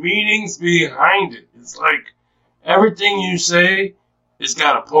had meanings behind it. It's like everything you say has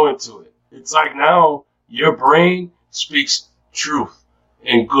got a point to it. It's like now your brain speaks truth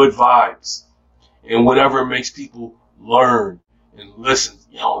and good vibes and whatever makes people learn and listen.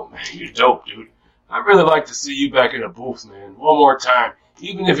 Yo, man, you're dope, dude. I'd really like to see you back in the booth, man. One more time,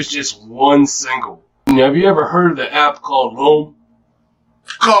 even if it's just one single. Have you ever heard of the app called Loom?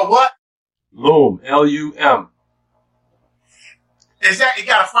 Called what? Loom, L-U-M. Is that, it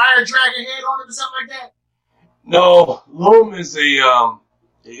got a fire dragon head on it or something like that? No, Loom is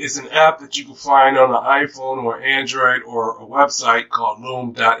an app that you can find on an iPhone or Android or a website called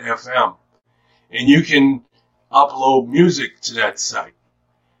loom.fm. And you can upload music to that site.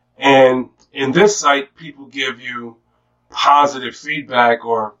 And in this site, people give you positive feedback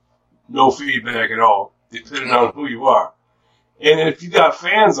or no feedback at all, depending on who you are. And if you got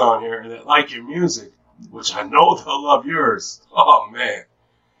fans on here that like your music, which I know they'll love yours, oh man,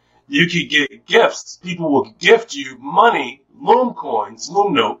 you could get gifts. People will gift you money, Loom coins,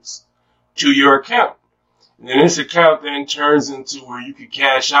 Loom notes, to your account. And then this account then turns into where you could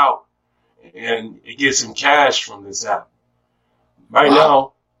cash out and get some cash from this app. Right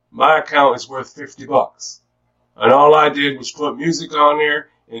now, my account is worth $50. And all I did was put music on there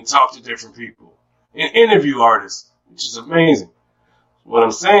and talk to different people and interview artists, which is amazing. What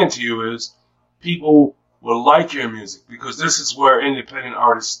I'm saying to you is people will like your music because this is where independent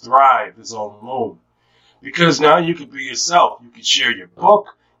artists thrive, is on Loom. Because now you can be yourself. You can share your book.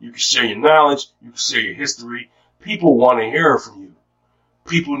 You can share your knowledge. You can share your history. People want to hear from you.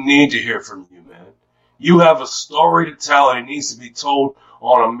 People need to hear from you, man. You have a story to tell and it needs to be told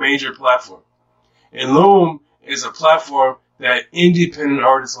on a major platform. And Loom is a platform that independent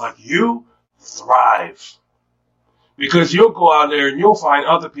artists like you thrive. Because you'll go out there and you'll find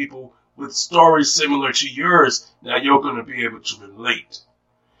other people with stories similar to yours that you're going to be able to relate.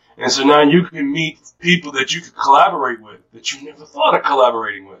 And so now you can meet people that you could collaborate with that you never thought of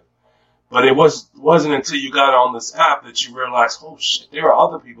collaborating with. But it wasn't until you got on this app that you realized, oh shit, there are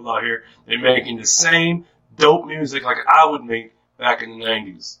other people out here that are making the same dope music like I would make back in the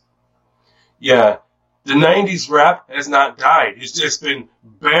 90s. Yeah, the 90s rap has not died. It's just been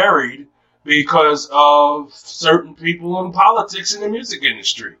buried because of certain people in politics in the music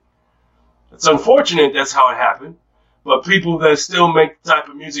industry. It's unfortunate that's how it happened, but people that still make the type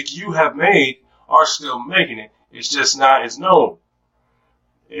of music you have made are still making it. It's just not as known.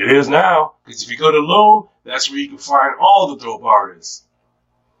 It is now, because if you go to Loom, that's where you can find all the dope artists,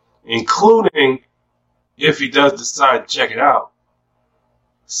 including, if he does decide to check it out,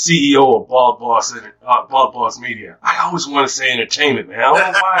 CEO of Bald Boss Media. I always want to say entertainment, man. I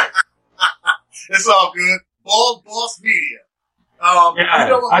don't know why. It's all good. Bald Boss Media. Yeah,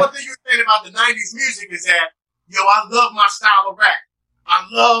 you know, one thing you're saying about the 90s music is that, I love my style of rap. I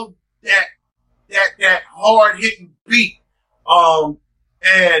love that hard hitting beat.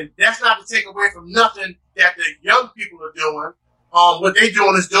 And that's not to take away from nothing that the young people are doing. What they're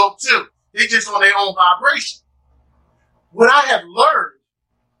doing is dope too. They're just on their own vibration. What I have learned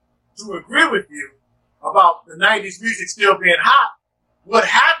to agree with you about the 90s music still being hot, what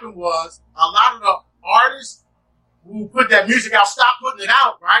happened was a lot of the artists who put that music out stopped putting it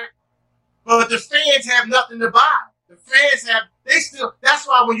out, right? But the fans have nothing to buy. The fans that's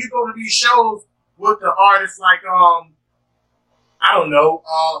why when you go to these shows with the artists like, I don't know,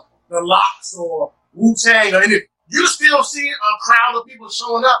 the Lox or Wu-Tang or anything, you still see a crowd of people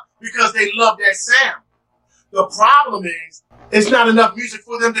showing up because they love that sound. The problem is, it's not enough music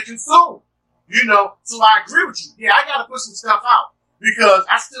for them to consume. So I agree with you. Yeah, I gotta put some stuff out because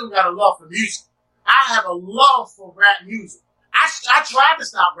I still got a love for music. I have a love for rap music. I tried to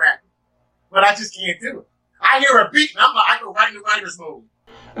stop rapping, but I just can't do it. I hear a beat and I go right into writer's mode.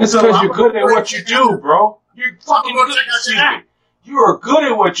 It's because you're good at what you do, bro. You're fucking good. You are good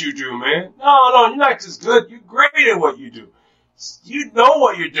at what you do, man. No, you're not just good. You're great at what you do. You know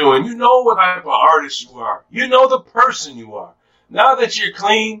what you're doing. You know what type of artist you are. You know the person you are. Now that you're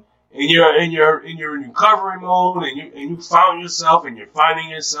clean and you're in recovery mode and you found yourself and you're finding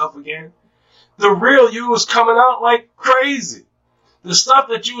yourself again, the real you is coming out like crazy. The stuff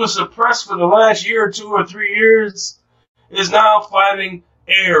that you were suppressed for the last year or 2 or 3 years is now finding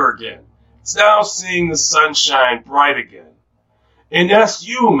air again. It's now seeing the sunshine bright again. And that's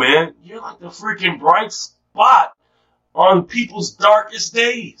you, man. You're like the freaking bright spot on people's darkest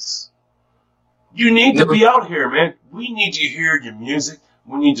days. You need to be out here, man. We need to hear your music.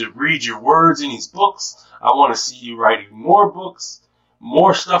 We need to read your words in these books. I want to see you writing more books,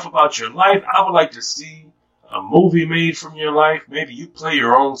 more stuff about your life. I would like to see a movie made from your life. Maybe you play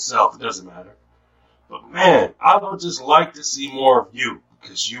your own self. It doesn't matter. But, man, I would just like to see more of you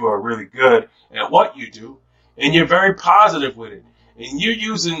because you are really good at what you do, and you're very positive with it. And you're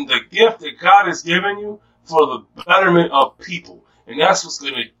using the gift that God has given you for the betterment of people. And that's what's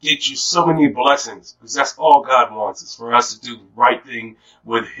going to get you so many blessings. Because that's all God wants, is for us to do the right thing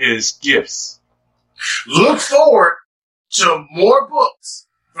with his gifts. Look forward to more books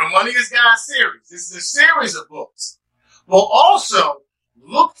from Money is God series. This is a series of books. But also,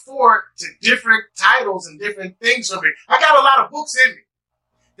 look forward to different titles and different things from me. I got a lot of books in me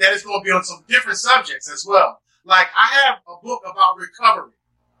that is going to be on some different subjects as well. Like, I have a book about recovery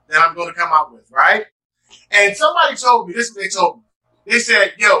that I'm going to come out with, right? And somebody told me, this is what they told me. They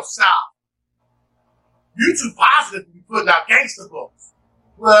said, yo, stop. You too positive to be putting out gangster books.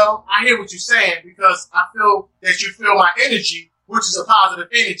 Well, I hear what you're saying because I feel that you feel my energy, which is a positive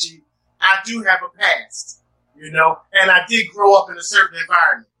energy. I do have a past, and I did grow up in a certain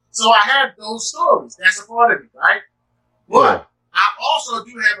environment. So I have those stories. That's a part of me, right? But I also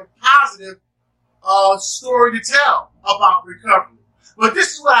do have a positive story to tell about recovery. But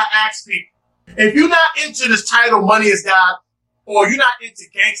this is what I ask people. If you're not into this title, Money is God, or you're not into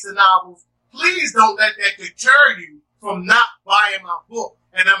gangster novels, please don't let that deter you from not buying my book.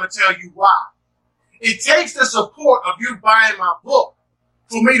 And I'm going to tell you why. It takes the support of you buying my book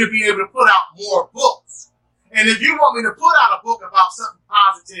for me to be able to put out more books. And if you want me to put out a book about something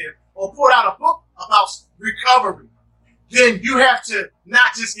positive or put out a book about recovery, then you have to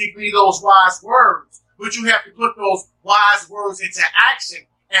not just give me those wise words, but you have to put those wise words into action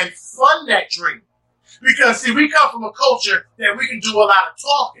and fund that dream. Because, see, we come from a culture that we can do a lot of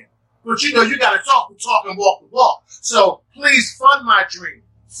talking. But, you got to talk the talk and walk the walk. So, please fund my dream.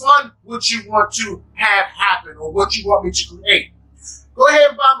 Fund what you want to have happen or what you want me to create. Go ahead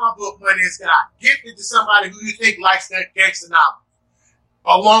and buy my book, Money is God. Gift it to somebody who you think likes that gangster novel.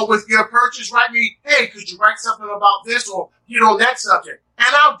 Along with your purchase, write me, hey, could you write something about this or get on that subject? And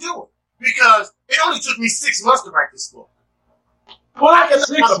I'll do it. Because it only took me 6 months to write this book. Well,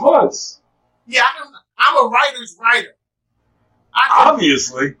 6 months. Yeah, I'm a writer's writer.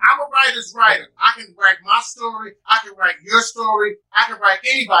 Obviously. I'm a writer's writer. I can write my story. I can write your story. I can write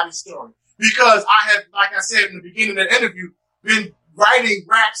anybody's story. Because I have, like I said in the beginning of the interview, been writing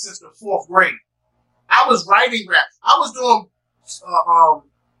rap since the 4th grade. I was writing rap. I was doing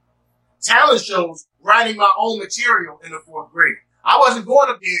talent shows, writing my own material in the 4th grade. I wasn't going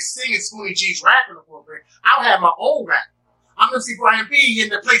up there singing Spoonie G's rap in the 4th grade. I had my own rap. I'm MC Brian B in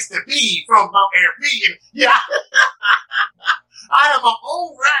the place to be from Mount Air B. And yeah, I had my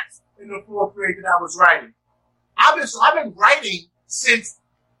own raps in the 4th grade that I was writing. I've been writing since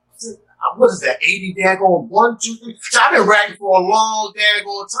what is that, 80 daggone 1, 2, 3. So I've been writing for a long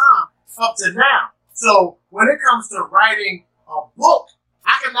daggone time up to now. So when it comes to writing a book,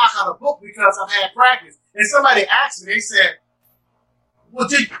 I can knock out a book because I've had practice. And somebody asked me, they said, well,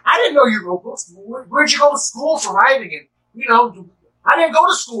 I didn't know you wrote books. Where'd you go to school for writing? And, you know, I didn't go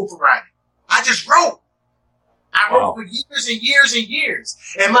to school for writing. I just wrote. I wrote for years and years and years.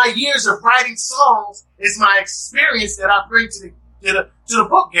 And my years of writing songs is my experience that I bring to the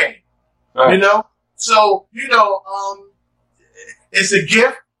book game. Right. You know? So, you know, it's a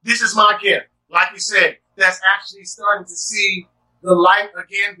gift. This is my gift. Like you said, that's actually starting to see the light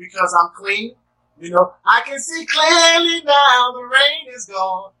again because I'm clean. You know, I can see clearly now the rain is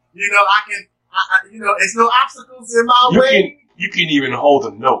gone. You know, you know, it's no obstacles in my way. You can even hold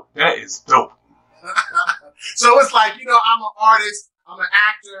a note. That is dope. So it's like, you know, I'm an artist, I'm an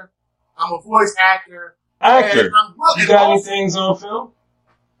actor, I'm a voice actor. Actor? You got any things on film?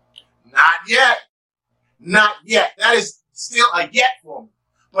 Not yet. Not yet. That is still a yet for me.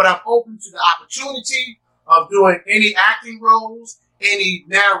 But I'm open to the opportunity of doing any acting roles, any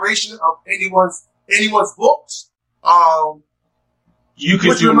narration of anyone's books. You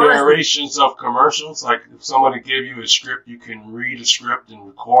can do narrations of commercials. Like if somebody give you a script, you can read a script and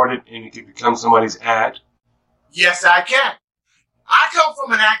record it, and it can become somebody's ad. Yes, I can. I come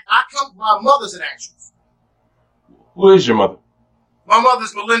from my mother's an actress. Who is your mother? My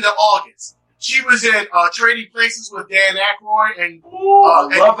mother's Melinda August. She was in Trading Places with Dan Aykroyd and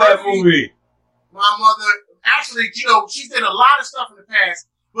love that movie. My mother, actually, you know, she's did a lot of stuff in the past,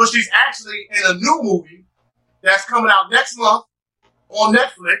 but she's actually in a new movie that's coming out next month on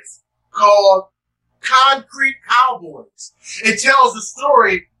Netflix called Concrete Cowboys. It tells the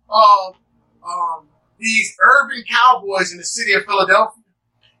story of these urban cowboys in the city of Philadelphia.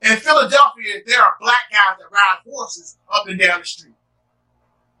 In Philadelphia, there are black guys that ride horses up and down the street.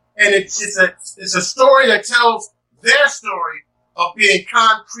 And it's a story that tells their story of being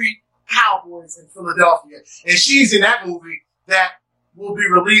concrete cowboys in Philadelphia. And she's in that movie that will be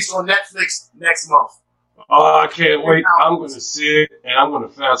released on Netflix next month. Oh, I can't wait. I'm going to see it, and I'm going to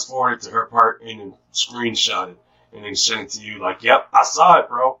fast forward it to her part and then screenshot it and then send it to you like, yep, I saw it,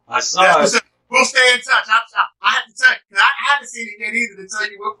 bro. I saw it. We'll stay in touch. I have to tell you, because I haven't seen it yet either to tell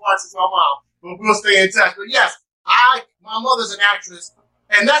you what parts is my mom. But we'll stay in touch. But yes, my mother's an actress.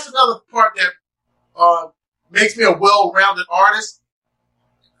 And that's another part that makes me a well-rounded artist.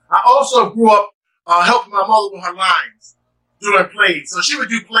 I also grew up helping my mother with her lines, doing plays. So she would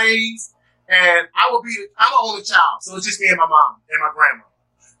do plays, and I'm an only child, so it's just me and my mom and my grandma.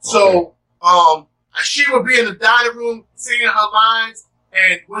 So she would be in the dining room singing her lines,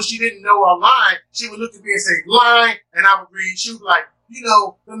 and when she didn't know her line, she would look at me and say, line, and I would read. She was like, you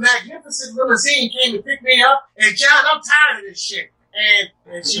know, the magnificent limousine came to pick me up, and John, I'm tired of this shit.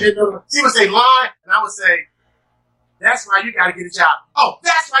 And she didn't know. She would say line, and I would say, that's why you got to get a job. Oh,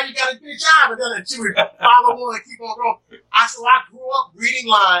 that's why you got to get a job. And then she would follow on and keep on going. So I grew up reading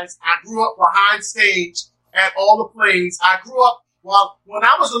lines. I grew up behind stage at all the plays. I grew up, when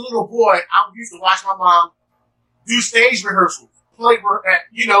I was a little boy, I used to watch my mom do stage rehearsals.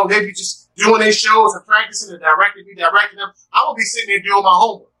 You know, they'd be just doing their shows and practicing, and directing them. I would be sitting there doing my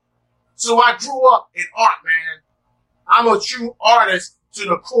homework. So I grew up in art, man. I'm a true artist to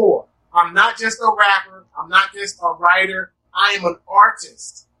the core. I'm not just a rapper. I'm not just a writer. I am an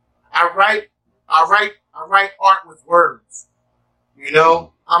artist. I write art with words. You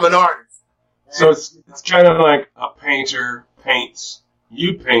know, I'm an artist. So it's kind of like a painter paints.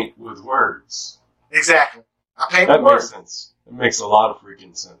 You paint with words. Exactly. I paint with words. That makes sense. It makes a lot of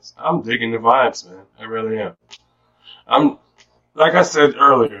freaking sense. I'm digging the vibes, man. I really am. Like I said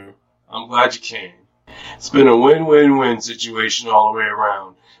earlier, I'm glad you came. It's been a win-win-win situation all the way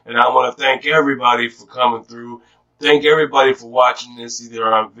around. And I want to thank everybody for coming through. Thank everybody for watching this, either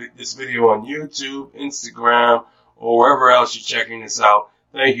on this video on YouTube, Instagram, or wherever else you're checking this out.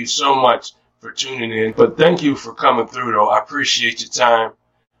 Thank you so much for tuning in. But thank you for coming through, though. I appreciate your time.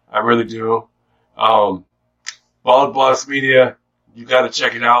 I really do. Bald Boss Media, you got to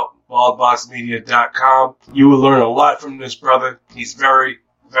check it out. baldbossmedia.com. You will learn a lot from this brother. He's very,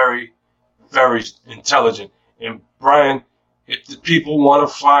 very, very intelligent. And Brian, if the people want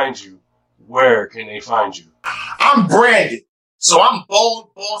to find you, where can they find you? I'm branded. So I'm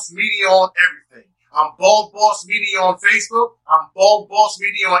Bald Boss Media on everything. I'm Bald Boss Media on Facebook. I'm Bald Boss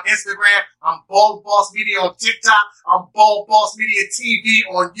Media on Instagram. I'm Bald Boss Media on TikTok. I'm Bald Boss Media TV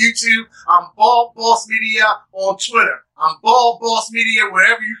on YouTube. I'm Bald Boss Media on Twitter. I'm Bald Boss Media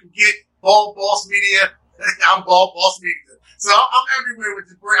wherever you can get Bald Boss Media. I'm Bald Boss Media. So I'm everywhere with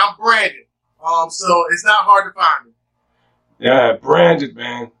the brand. I'm branded. So it's not hard to find me. Yeah, branded,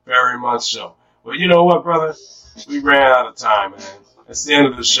 man. Very much so. Well, you know what, brother? We ran out of time, man. That's the end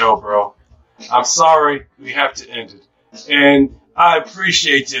of the show, bro. I'm sorry we have to end it. And I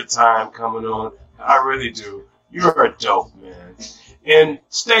appreciate your time coming on. I really do. You're a dope, man. And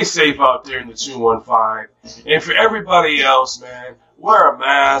stay safe out there in the 215. And for everybody else, man, wear a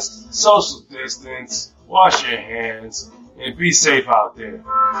mask, social distance, wash your hands, and be safe out there.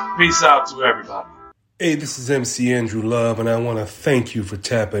 Peace out to everybody. Hey, this is MC Andrew Love, and I want to thank you for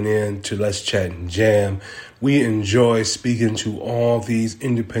tapping in to Let's Chat and Jam. We enjoy speaking to all these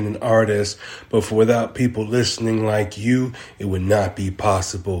independent artists, but without people listening like you, it would not be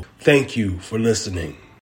possible. Thank you for listening.